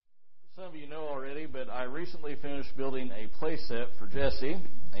Some of you know already, but I recently finished building a play set for Jesse,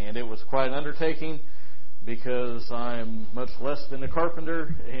 and it was quite an undertaking because I'm much less than a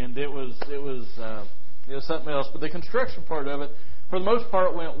carpenter, and it was something else. But the construction part of it, for the most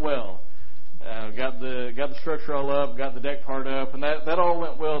part, went well. Got the structure all up, got the deck part up, and that all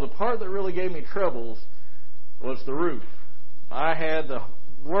went well. The part that really gave me troubles was the roof. I had the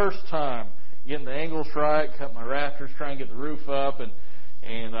worst time getting the angles right, cut my rafters, trying to get the roof up, and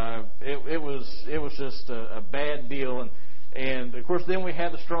it was just a bad deal. And of course, then we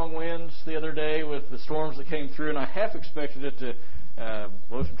had the strong winds the other day with the storms that came through, and I half expected it to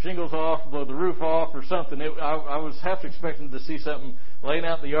blow some shingles off, blow the roof off, or something. I was half expecting to see something laying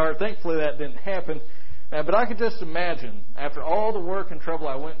out in the yard. Thankfully, that didn't happen. But I could just imagine, after all the work and trouble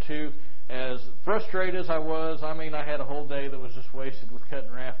I went to, as frustrated as I was, I had a whole day that was just wasted with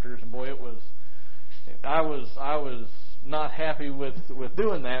cutting rafters, and boy, I was not happy with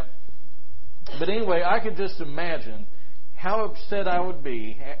doing that. But anyway, I could just imagine how upset I would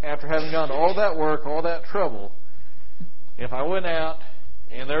be after having gone to all that work, all that trouble, if I went out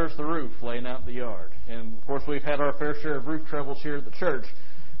and there's the roof laying out in the yard. And of course, we've had our fair share of roof troubles here at the church.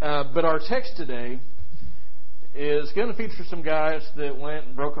 But our text today is going to feature some guys that went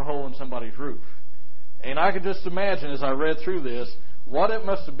and broke a hole in somebody's roof. And I could just imagine, as I read through this, what it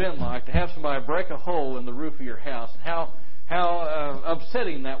must have been like to have somebody break a hole in the roof of your house, and how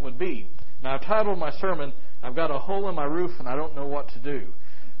upsetting that would be. Now, I've titled my sermon, "I've Got a Hole in My Roof and I Don't Know What to Do."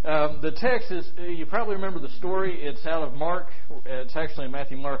 The text is, you probably remember the story. It's out of Mark. It's actually in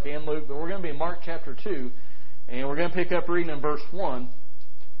Matthew, Mark, and Luke, but we're going to be in Mark chapter 2, and we're going to pick up reading in verse 1.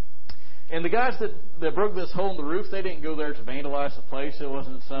 And the guys that broke this hole in the roof, they didn't go there to vandalize the place. It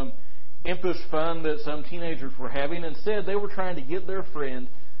wasn't some impish fun that some teenagers were having. Instead, they were trying to get their friend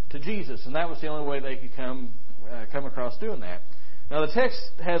to Jesus, and that was the only way they could come across doing that. Now, the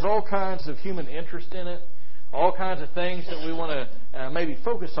text has all kinds of human interest in it, all kinds of things that we want to maybe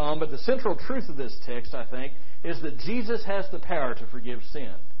focus on, but the central truth of this text, I think, is that Jesus has the power to forgive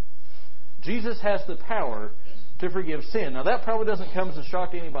sin. Jesus has the power to forgive sin. Now, that probably doesn't come as a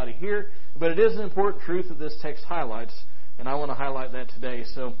shock to anybody here, but it is an important truth that this text highlights, and I want to highlight that today.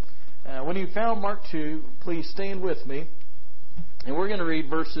 So, when you found Mark 2, please stand with me, and we're going to read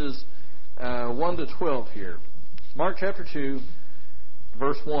verses 1 to 12 here. Mark chapter 2,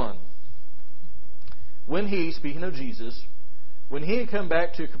 verse 1. When he, speaking of Jesus, when he had come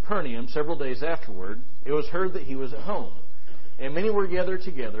back to Capernaum several days afterward, it was heard that he was at home. And many were gathered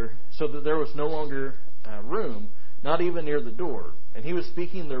together, so that there was no longer room, not even near the door. And he was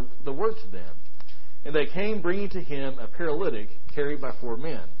speaking the word to them. And they came, bringing to him a paralytic carried by 4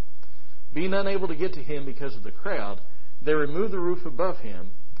 men. Being unable to get to him because of the crowd, they removed the roof above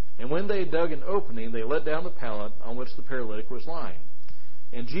him. And when they had dug an opening, they let down the pallet on which the paralytic was lying.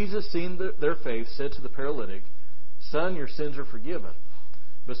 And Jesus, seeing their faith, said to the paralytic, "Son, your sins are forgiven."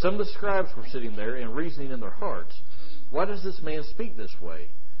 But some of the scribes were sitting there and reasoning in their hearts, "Why does this man speak this way?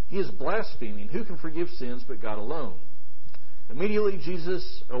 He is blaspheming. Who can forgive sins but God alone?" Immediately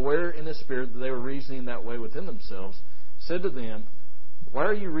Jesus, aware in his spirit that they were reasoning that way within themselves, said to them, "Why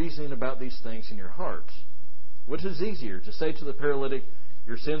are you reasoning about these things in your hearts? Which is easier, to say to the paralytic,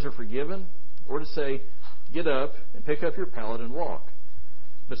 'Your sins are forgiven,' or to say, 'Get up and pick up your pallet and walk'?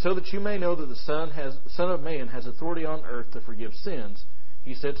 But so that you may know that the Son of Man has authority on earth to forgive sins,"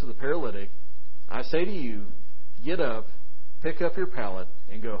 he said to the paralytic, "I say to you, get up, pick up your pallet,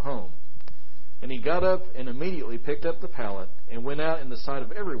 and go home." And he got up and immediately picked up the pallet and went out in the sight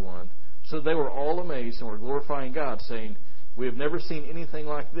of everyone, so that they were all amazed and were glorifying God, saying, "We have never seen anything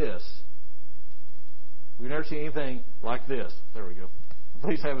like this." We've never seen anything like this. There we go.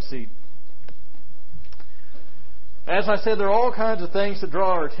 Please have a seat. As I said, there are all kinds of things that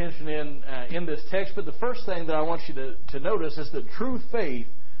draw our attention in this text, but the first thing that I want you to notice is that true faith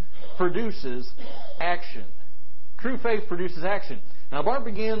produces action. True faith produces action. Now, Mark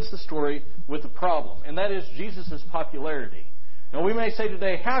begins the story with a problem, and that is Jesus' popularity. Now, we may say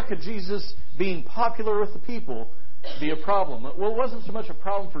today, how could Jesus being popular with the people be a problem? Well, it wasn't so much a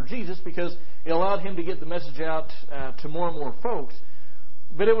problem for Jesus because it allowed him to get the message out to more and more folks,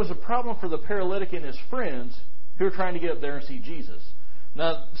 but it was a problem for the paralytic and his friends who were trying to get up there and see Jesus.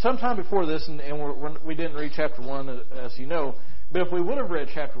 Now, sometime before this, and we didn't read chapter 1, as you know, but if we would have read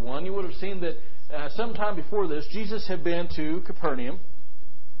chapter 1, you would have seen that sometime before this, Jesus had been to Capernaum.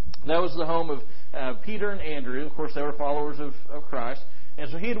 That was the home of Peter and Andrew. Of course, they were followers of Christ. And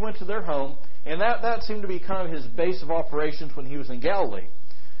so he had went to their home, and that seemed to be kind of his base of operations when he was in Galilee.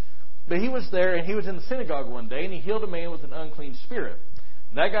 But he was there, and he was in the synagogue one day, and he healed a man with an unclean spirit.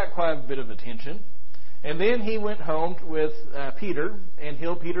 That got quite a bit of attention. And then he went home with Peter and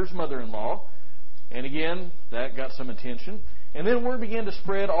healed Peter's mother-in-law. And again, that got some attention. And then word began to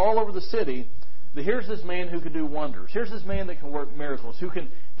spread all over the city that here's this man who can do wonders. Here's this man that can work miracles, who can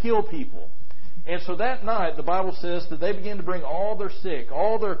heal people. And so that night, the Bible says that they began to bring all their sick,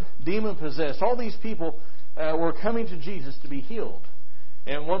 all their demon-possessed, all ththese people were coming to Jesus to be healed.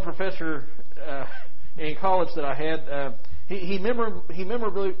 And one professor in college that I had, he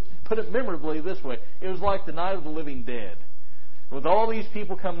memorably put it memorably this way. It was like the night of the living dead. With all these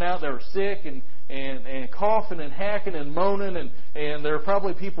people coming out, they were sick and coughing and hacking and moaning, and there were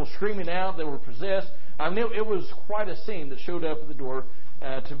probably people screaming out that were possessed. I mean, it was quite a scene that showed up at the door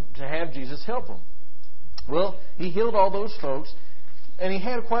to have Jesus help them. Well, he healed all those folks, and he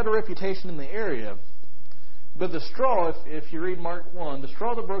had quite a reputation in the area. But the straw, if you read Mark 1, the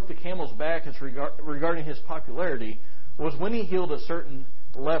straw that broke the camel's back as regarding his popularity was when he healed a certain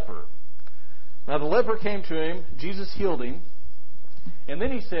leper. Now, the leper came to him, Jesus healed him, and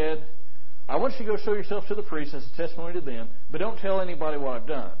then he said, I want you to go show yourself to the priest as a testimony to them, but don't tell anybody what I've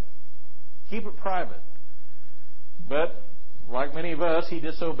done. Keep it private. But, like many of us, he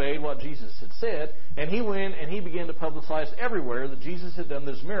disobeyed what Jesus had said, and he went and he began to publicize everywhere that Jesus had done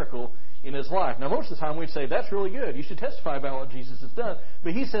this miracle in his life. Now, most of the time we'd say, that's really good. You should testify about what Jesus has done.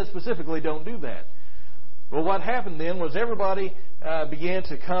 But he said specifically, don't do that. Well, what happened then was everybody began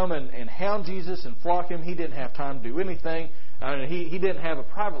to come and hound Jesus and flock him. He didn't have time to do anything. He didn't have a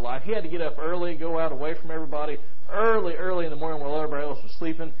private life. He had to get up early, go out away from everybody, early in the morning while everybody else was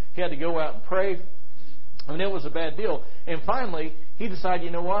sleeping. He had to go out and pray. I mean, it was a bad deal. And finally, he decided,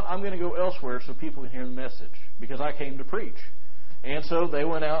 you know what, I'm going to go elsewhere so people can hear the message because I came to preach. And so they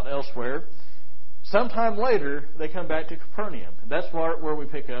went out elsewhere. Sometime later, they come back to Capernaum. And that's where we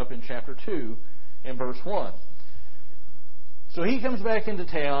pick up in chapter 2 and verse 1. So he comes back into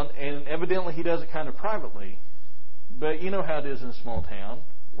town, and evidently he does it kind of privately. But you know how it is in a small town.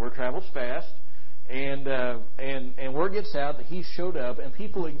 Word travels fast, and word gets out that he showed up, and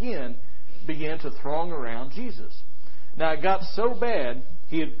people again began to throng around Jesus. Now it got so bad,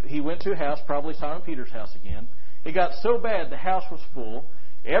 he went to a house, probably Simon Peter's house again. It got so bad the house was full.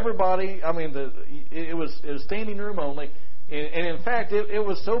 Everybody, I mean, it was standing room only, and in fact, it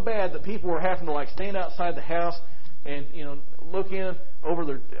was so bad that people were having to like stand outside the house and look in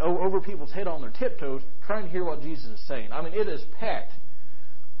over people's head on their tiptoes, trying to hear what Jesus is saying. I mean, it is packed,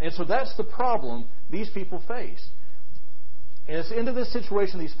 and so that's the problem these people face. And it's into this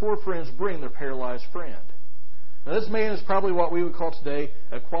situation these four friends bring their paralyzed friend. Now, this man is probably what we would call today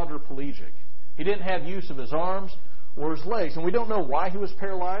a quadriplegic. He didn't have use of his arms or his legs, and we don't know why he was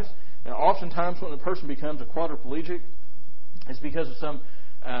paralyzed. Now, oftentimes when a person becomes a quadriplegic, it's because of some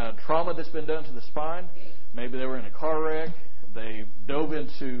trauma that's been done to the spine. Maybe they were in a car wreck. They dove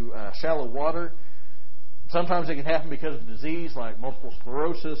into shallow water. Sometimes it can happen because of disease like multiple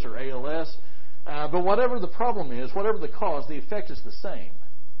sclerosis or ALS. But whatever the problem is, whatever the cause, the effect is the same.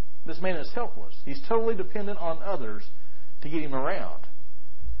 This man is helpless. He's totally dependent on others to get him around.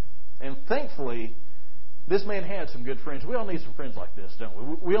 And thankfully, this man had some good friends. We all need some friends like this, don't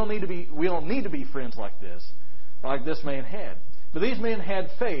we? We all need to be friends like this man had. But these men had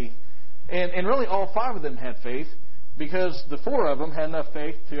faith, and really all five of them had faith, because the four of them had enough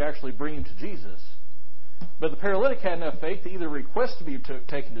faith to actually bring him to Jesus. But the paralytic had enough faith to either request to be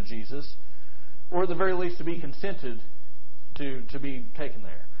taken to Jesus, or at the very least to be consented to be taken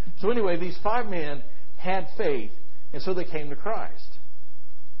there. So anyway, these five men had faith, and so they came to Christ.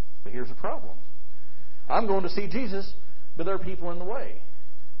 But here's the problem. I'm going to see Jesus, but there are people in the way.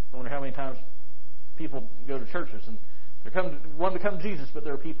 I wonder how many times people go to churches and they're wanting to come to Jesus, but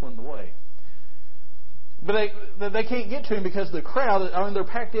there are people in the way. But they can't get to him because the crowd, they're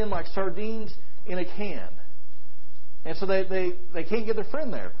packed in like sardines in a can. And so they can't get their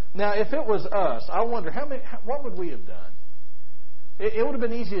friend there. Now, if it was us, I wonder what would we have done? It would have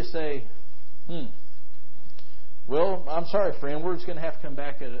been easy to say, well, I'm sorry, friend, we're just going to have to come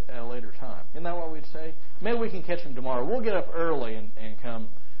back at a later time. Isn't that what we'd say? Maybe we can catch him tomorrow. We'll get up early and come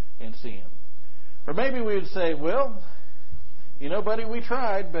and see him. Or maybe we would say, well, buddy, we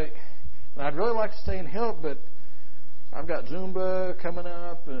tried, but I'd really like to stay and help, but I've got Zumba coming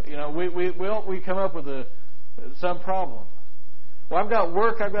up. We come up with some problem. Well, I've got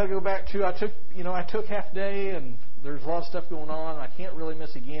work I've got to go back to. I took half day, and there's a lot of stuff going on. I can't really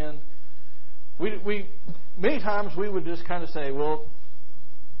miss again. We many times we would just kind of say, well,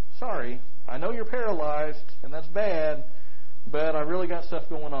 sorry, I know you're paralyzed, and that's bad, but I really got stuff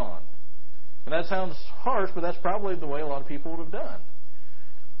going on. And that sounds harsh, but that's probably the way a lot of people would have done.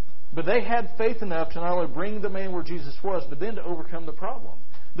 But they had faith enough to not only bring the man where Jesus was, but then to overcome the problem.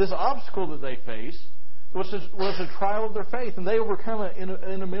 This obstacle that they face was a trial of their faith, and they overcome it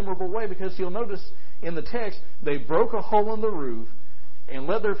in a memorable way, because you'll notice in the text, they broke a hole in the roof and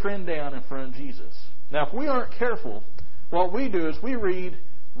let their friend down in front of Jesus. Now, if we aren't careful, what we do is we read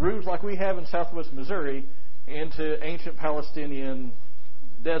roofs like we have in southwest Missouri into ancient Palestinian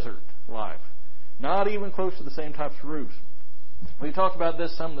desert life. Not even close to the same types of roofs. We talked about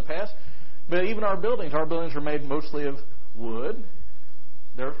this some in the past, but even our buildings are made mostly of wood,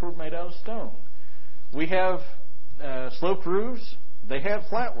 therefore made out of stone. We have sloped roofs. They have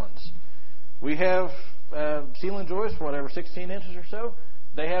flat ones. We have ceiling joists, 16 inches or so.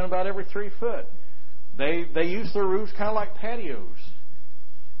 They have about every 3 foot. They use their roofs kind of like patios.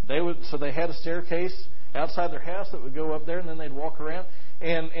 So they had a staircase outside their house that would go up there, and then they'd walk around.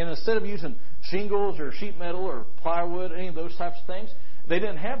 And instead of using shingles or sheet metal or plywood, any of those types of things, they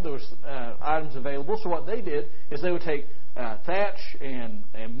didn't have those items available. So what they did is they would take thatch and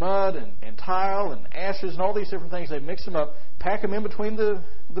mud and tile and ashes and all these different things. They'd mix them up, pack them in between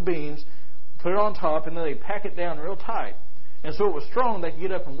the beams, put it on top, and then they'd pack it down real tight. And so it was strong. They could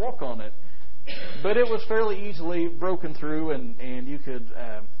get up and walk on it. But it was fairly easily broken through, and you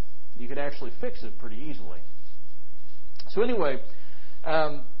could actually fix it pretty easily. So anyway,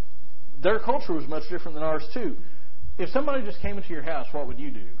 their culture was much different than ours too. If somebody just came into your house, what would you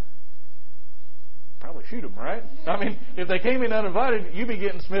do? Probably shoot them, right? I mean, if they came in uninvited, you'd be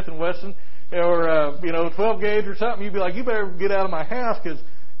getting Smith & Wesson or 12 gauge or something. You'd be like, you better get out of my house, because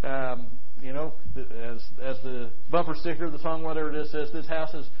as the bumper sticker of the song, whatever it is, says, this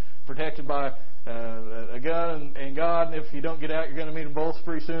house is protected by a gun and God, and if you don't get out, you're going to meet them both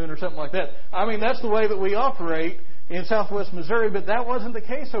pretty soon, or something like that. I mean, that's the way that we operate in southwest Missouri, but that wasn't the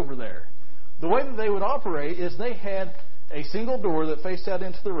case over there. The way that they would operate is they had a single door that faced out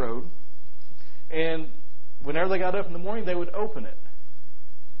into the road, and whenever they got up in the morning, they would open it.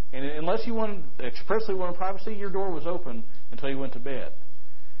 And unless you expressly wanted privacy, your door was open until you went to bed.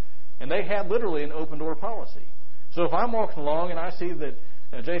 And they had literally an open door policy. So if I'm walking along and I see that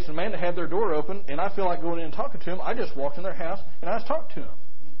Jason and Amanda had their door open, and I feel like going in and talking to them, I just walked in their house and I just talked to them.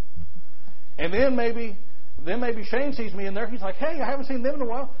 And then maybe Shane sees me in there. He's like, hey, I haven't seen them in a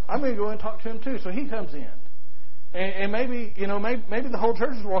while. I'm going to go in and talk to him too. So he comes in. And maybe the whole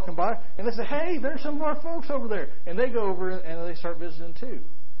church is walking by, and they say, hey, there's some of our folks over there. And they go over and they start visiting too.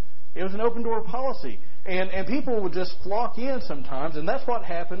 It was an open door policy. And people would just flock in sometimes, and that's what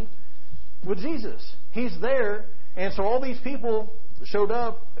happened with Jesus. He's there, and so all these people showed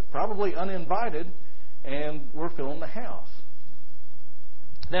up, probably uninvited, and were filling the house.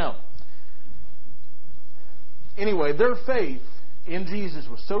 Now, anyway, their faith in Jesus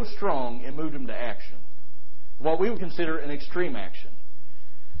was so strong, it moved them to action. What we would consider an extreme action.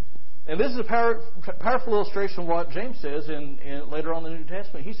 And this is a powerful illustration of what James says in later on in the New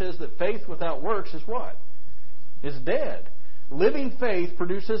Testament. He says that faith without works is what? Is dead. Living faith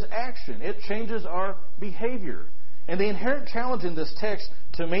produces action. It changes our behavior. And the inherent challenge in this text,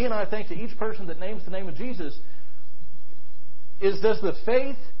 to me, and I think to each person that names the name of Jesus, is, does the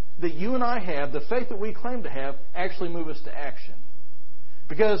faith that you and I have, the faith that we claim to have, actually move us to action?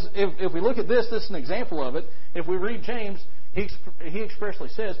 Because if we look at this is an example of it. If we read James, he expressly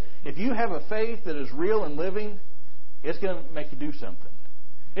says, if you have a faith that is real and living, it's going to make you do something.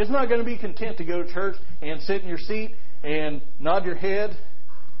 It's not going to be content to go to church and sit in your seat and nod your head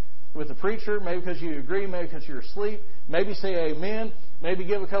with the preacher, maybe because you agree, maybe because you're asleep, maybe say amen, maybe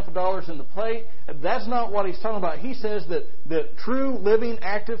give a couple dollars in the plate. That's not what he's talking about. He says that true, living,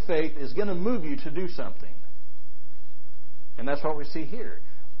 active faith is going to move you to do something. And that's what we see here.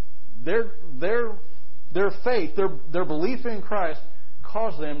 Their faith, their belief in Christ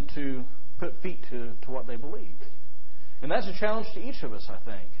caused them to put feet to what they believed. And that's a challenge to each of us, I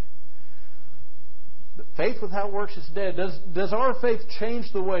think. Faith without works is dead. Does our faith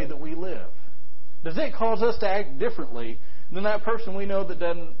change the way that we live? Does it cause us to act differently than that person we know that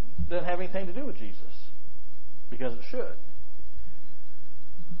doesn't have anything to do with Jesus? Because it should.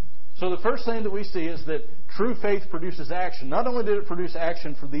 So the first thing that we see is that true faith produces action. Not only did it produce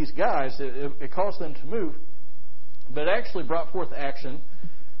action for these guys, it caused them to move, but it actually brought forth action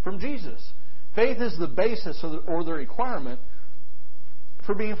from Jesus. Faith is the basis or the requirement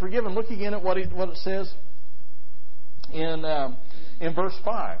for being forgiven. Look again at what it says in verse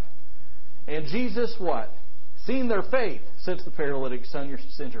 5. And Jesus, what? Seeing their faith, said to the paralytic, son, your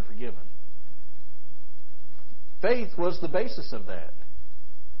sins are forgiven. Faith was the basis of that.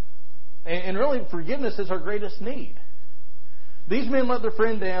 And really, forgiveness is our greatest need. These men let their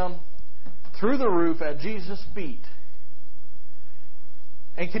friend down through the roof at Jesus' feet.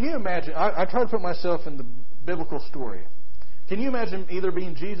 And can you imagine? I try to put myself in the biblical story. Can you imagine either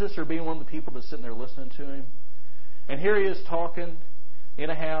being Jesus or being one of the people that's sitting there listening to him? And here he is talking in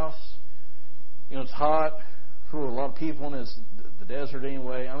a house. It's hot. A lot of people in the desert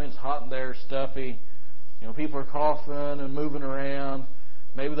anyway. I mean, it's hot in there, stuffy. People are coughing and moving around.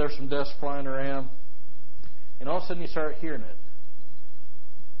 Maybe there's some dust flying around. And all of a sudden you start hearing it.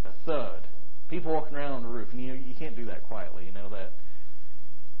 A thud. People walking around on the roof. And you can't do that quietly, you know that.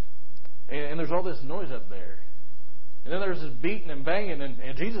 And there's all this noise up there. And then there's this beating and banging,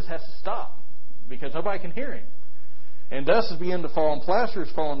 and Jesus has to stop because nobody can hear him. And dust is beginning to fall, and plaster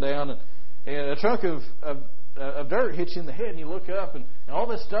is falling down, and a chunk of dirt hits you in the head, and you look up, and all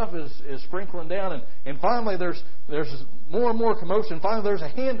this stuff is sprinkling down, and finally there's more and more commotion. Finally, there's a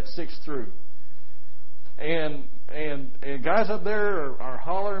hand that sticks through, and guys up there are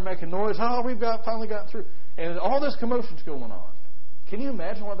hollering, making noise. Oh, we've finally got through, and all this commotion's going on. Can you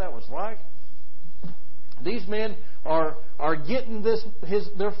imagine what that was like? These men are getting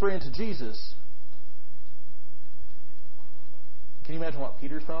their friend to Jesus. Can you imagine what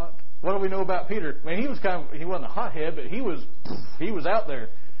Peter thought? What do we know about Peter? I mean, he wasn't a hothead, but he was out there.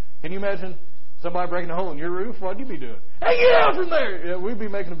 Can you imagine somebody breaking a hole in your roof? What'd you be doing? Hey, get out from there! Yeah, we'd be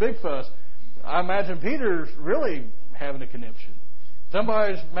making a big fuss. I imagine Peter's really having a conniption.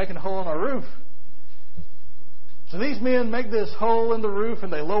 Somebody's making a hole in our roof. So these men make this hole in the roof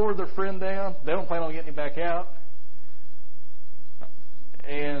and they lower their friend down. They don't plan on getting him back out.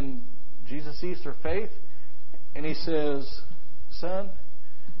 And Jesus sees their faith and he says, "Son,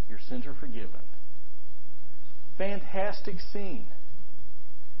 your sins are forgiven." Fantastic scene.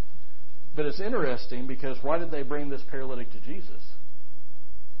 But it's interesting because why did they bring this paralytic to Jesus?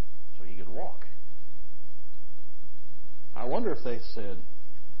 So he could walk. I wonder if they said,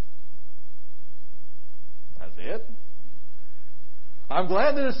 "That's it? I'm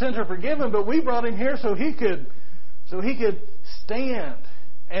glad that his sins are forgiven, but we brought him here so he could stand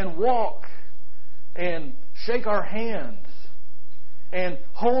and walk and shake our hands and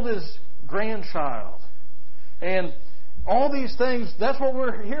hold his grandchild and all these things. That's what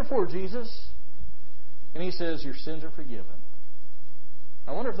we're here for, Jesus." And he says, "Your sins are forgiven."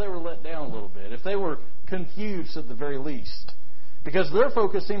 I wonder if they were let down a little bit, if they were confused at the very least, because their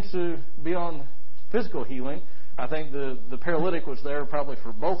focus seems to be on physical healing. I think the paralytic was there probably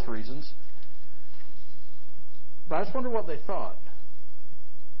for both reasons. But I just wonder what they thought.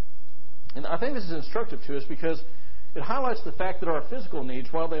 And I think this is instructive to us because it highlights the fact that our physical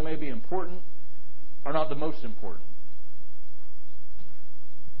needs, while they may be important, are not the most important.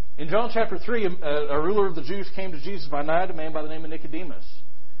 In John chapter 3, a ruler of the Jews came to Jesus by night, a man by the name of Nicodemus.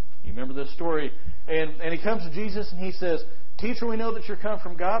 You remember this story? And he comes to Jesus and he says, "Teacher, we know that you're come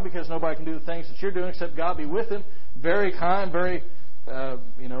from God because nobody can do the things that you're doing except God be with him." Very kind, very,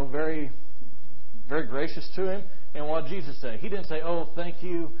 very, very gracious to him. And what did Jesus say? He didn't say, "Oh, thank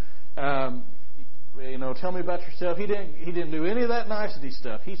you. Tell me about yourself." He didn't do any of that nicety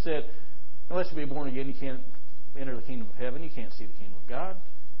stuff. He said, "Unless you be born again, you can't enter the kingdom of heaven. You can't see the kingdom of God."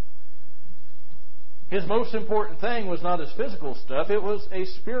 His most important thing was not his physical stuff. It was a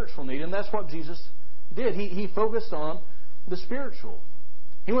spiritual need. And that's what Jesus did. He focused on the spiritual.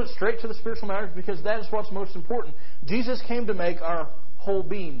 He went straight to the spiritual matters because that is what's most important. Jesus came to make our whole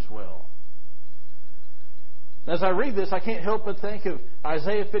beings well. As I read this, I can't help but think of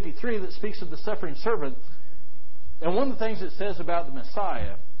Isaiah 53 that speaks of the suffering servant. And one of the things it says about the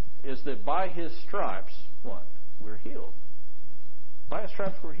Messiah is that by his stripes, what? We're healed. By his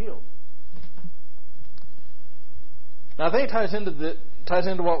stripes we're healed. Now I think it ties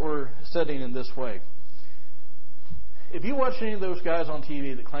into what we're studying in this way. If you watch any of those guys on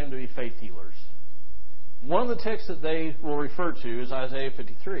TV that claim to be faith healers, one of the texts that they will refer to is Isaiah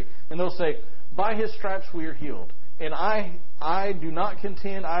 53. And they'll say, "By his stripes we are healed." And I do not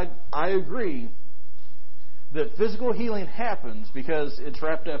contend, I agree that physical healing happens because it's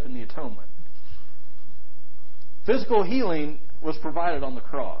wrapped up in the atonement. Physical healing was provided on the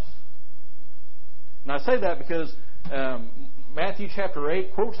cross. And I say that because Matthew chapter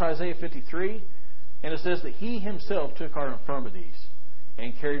 8 quotes Isaiah 53, and it says that he himself took our infirmities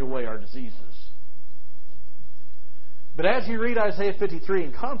and carried away our diseases. But as you read Isaiah 53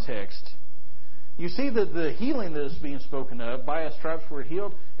 in context, you see that the healing that is being spoken of, by his stripes we're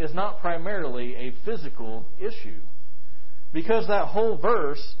healed, is not primarily a physical issue. Because that whole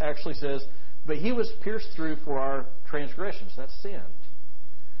verse actually says, "But he was pierced through for our transgressions." That's sin.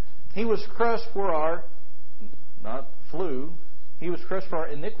 He was crushed for our, not flu, he was crushed for our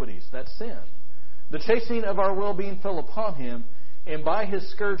iniquities. That's sin. The chastening of our well-being fell upon him, and by his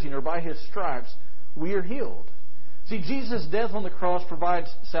scourging, or by his stripes, we are healed. See, Jesus' death on the cross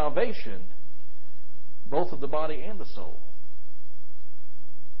provides salvation, both of the body and the soul.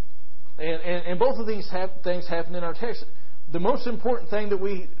 And both of these things happen in our text. The most important need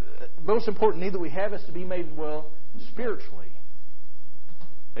that we have is to be made well spiritually.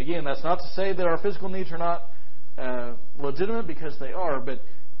 Again, that's not to say that our physical needs are not legitimate, because they are, but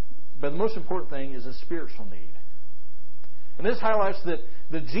the most important thing is a spiritual need. And this highlights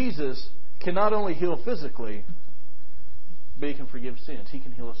that Jesus can not only heal physically, but He can forgive sins. He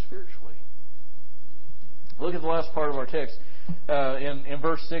can heal us spiritually. Look at the last part of our text in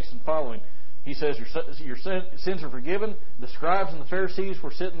verse 6 and following. He says, your sins are forgiven. The scribes and the Pharisees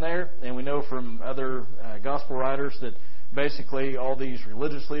were sitting there, and we know from other gospel writers that basically all these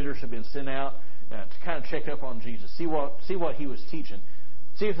religious leaders have been sent out to kind of check up on Jesus, see what He was teaching,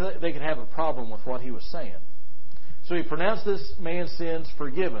 see if they could have a problem with what He was saying. So He pronounced this man's sins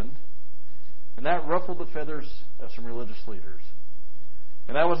forgiven, and that ruffled the feathers of some religious leaders.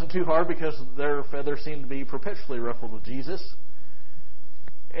 And that wasn't too hard, because their feathers seemed to be perpetually ruffled with Jesus.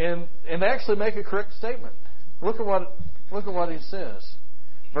 And they actually make a correct statement. Look at what he says.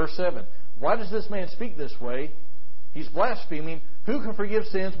 Verse 7. Why does this man speak this way? He's blaspheming. Who can forgive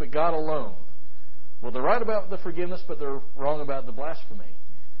sins but God alone? Well, they're right about the forgiveness, but they're wrong about the blasphemy.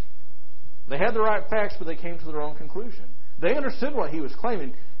 They had the right facts, but they came to the wrong conclusion. They understood what he was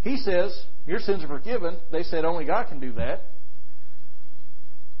claiming. He says, your sins are forgiven. They said, only God can do that.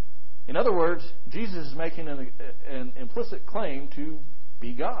 In other words, Jesus is making an implicit claim to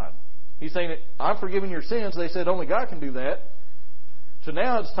be God. He's saying, I'm forgiving your sins. They said, only God can do that. So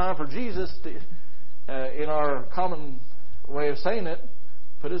now it's time for Jesus to, in our common way of saying it,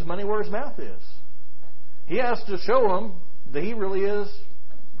 put His money where His mouth is. He has to show them that He really is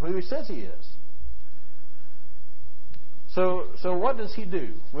who He says He is. So what does He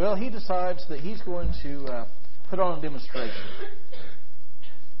do? Well, He decides that He's going to put on a demonstration.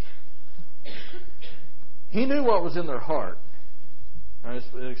 He knew what was in their heart.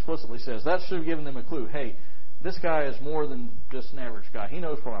 It explicitly says. That should have given them a clue. Hey, this guy is more than just an average guy. He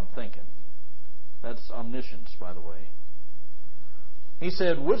knows what I'm thinking. That's omniscience, by the way. He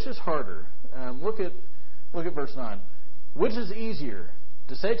said, which is harder? Look at verse 9. Which is easier,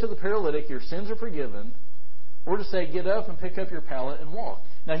 to say to the paralytic, your sins are forgiven, or to say, get up and pick up your pallet and walk?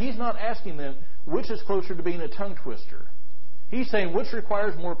 Now, He's not asking them which is closer to being a tongue twister. He's saying which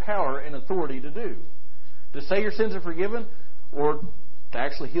requires more power and authority to do. To say your sins are forgiven, or to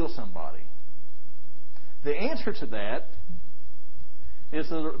actually heal somebody. The answer to that is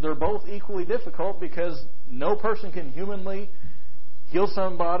that they're both equally difficult, because no person can humanly heal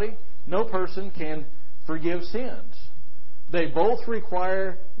somebody. No person can forgive sins. They both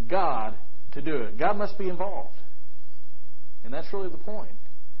require God to do it. God must be involved. And that's really the point.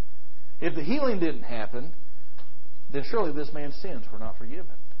 If the healing didn't happen, then surely this man's sins were not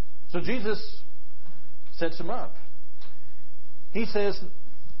forgiven. So Jesus sets him up. He says,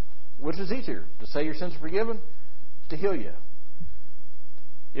 which is easier, to say your sins are forgiven, to heal you?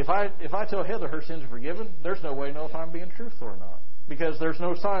 If I tell Heather her sins are forgiven, there's no way to know if I'm being truthful or not, because there's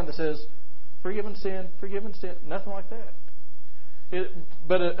no sign that says forgiven sin, nothing like that.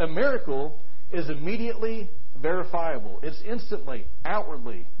 But a miracle is immediately verifiable. It's instantly,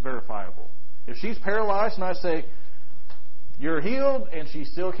 outwardly verifiable. If she's paralyzed and I say, you're healed, and she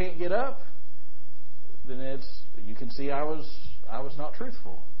still can't get up, then you can see I was not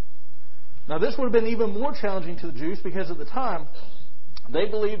truthful. Now, this would have been even more challenging to the Jews, because at the time they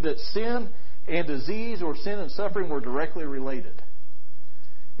believed that sin and disease, or sin and suffering, were directly related.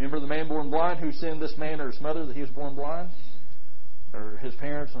 Remember the man born blind? Who sinned, this man or his mother, that he was born blind? Or his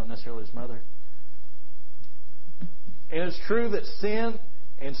parents, not necessarily his mother. And it's true that sin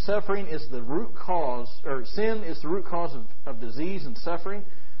and suffering is the root cause, or sin is the root cause of disease and suffering,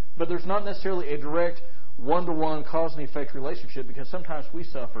 but there's not necessarily a direct one-to-one cause and effect relationship, because sometimes we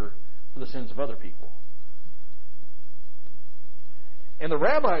suffer for the sins of other people. And the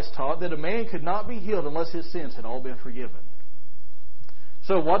rabbis taught that a man could not be healed unless his sins had all been forgiven.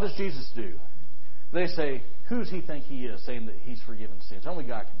 So what does Jesus do? They say, who does He think He is, saying that He's forgiven sins? Only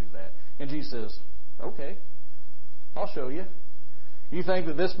God can do that. And Jesus says, okay, I'll show you. You think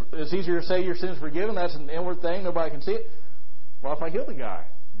that this is easier to say your sins are forgiven? That's an inward thing, nobody can see it. Well, if I heal the guy,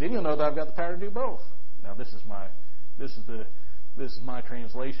 then you'll know that I've got the power to do both. Now, this is my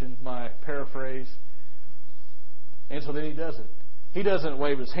translation, my paraphrase. And so then He does it. He doesn't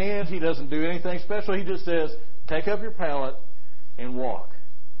wave His hands. He doesn't do anything special. He just says, take up your pallet and walk.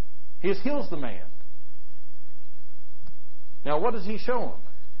 He just heals the man. Now, what does He show him?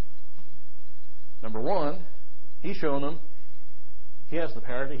 Number one, He's showing him He has the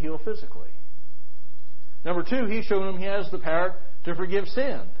power to heal physically. Number two, He's showing him He has the power to forgive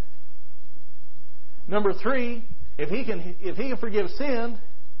sin. Number three, if he can forgive sin,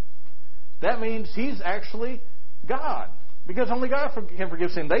 that means He's actually God. Because only God can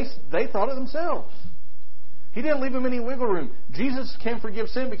forgive sin. They thought it themselves. He didn't leave them any wiggle room. Jesus can forgive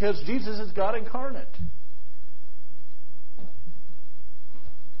sin because Jesus is God incarnate.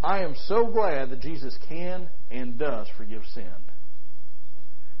 I am so glad that Jesus can and does forgive sin.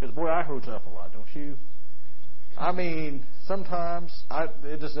 Because, boy, I hold up a lot, don't you? I mean, sometimes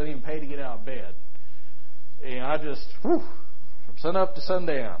it just doesn't even pay to get out of bed. And I just, from sun up to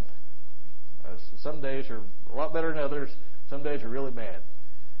sundown. Some days are a lot better than others. Some days are really bad.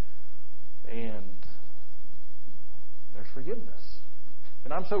 And there's forgiveness.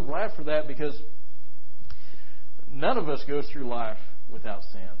 And I'm so glad for that because none of us goes through life without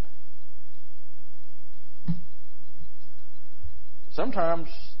sin. Sometimes,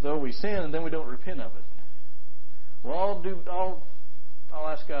 though, we sin and then we don't repent of it. Well, I'll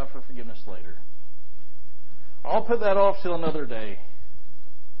ask God for forgiveness later. I'll put that off till another day.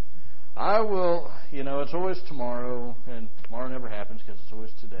 I will, it's always tomorrow, and tomorrow never happens because it's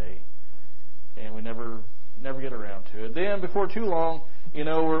always today, and we never get around to it. Then, before too long,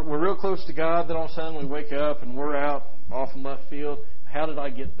 we're real close to God. Then all of a sudden we wake up and we're out off in left field. How did I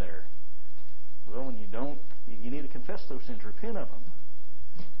get there? Well, when you don't, you need to confess those sins, repent of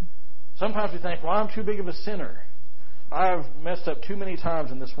them. Sometimes we think, well, I'm too big of a sinner. I've messed up too many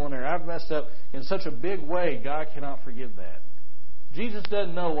times in this one area. I've messed up in such a big way, God cannot forgive that. Jesus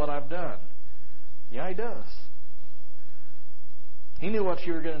doesn't know what I've done. Yeah, He does. He knew what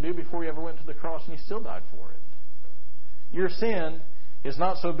you were going to do before you ever went to the cross, and He still died for it. Your sin is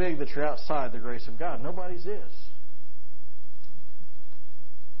not so big that you're outside the grace of God. Nobody's is.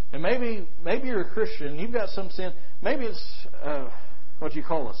 And maybe you're a Christian, you've got some sin. Maybe it's what you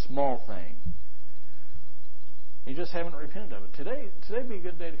call a small thing. You just haven't repented of it. Today would be a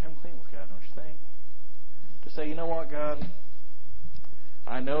good day to come clean with God, don't you think? To say, you know what, God?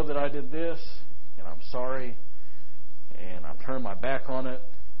 I know that I did this, and I'm sorry, and I'm turning my back on it,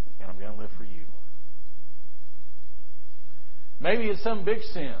 and I'm going to live for You. Maybe it's some big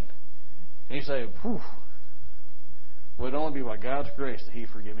sin, and you say, "Whew, well, it'd only be by God's grace that He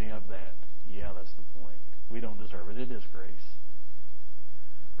forgive me of that." Yeah, that's the point. We don't deserve it. It is grace.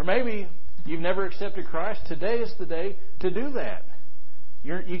 Or maybe you've never accepted Christ. Today is the day to do that.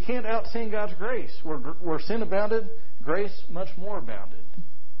 You can't out-sin God's grace. Where sin abounded, grace much more abounded.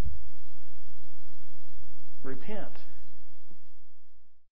 Repent.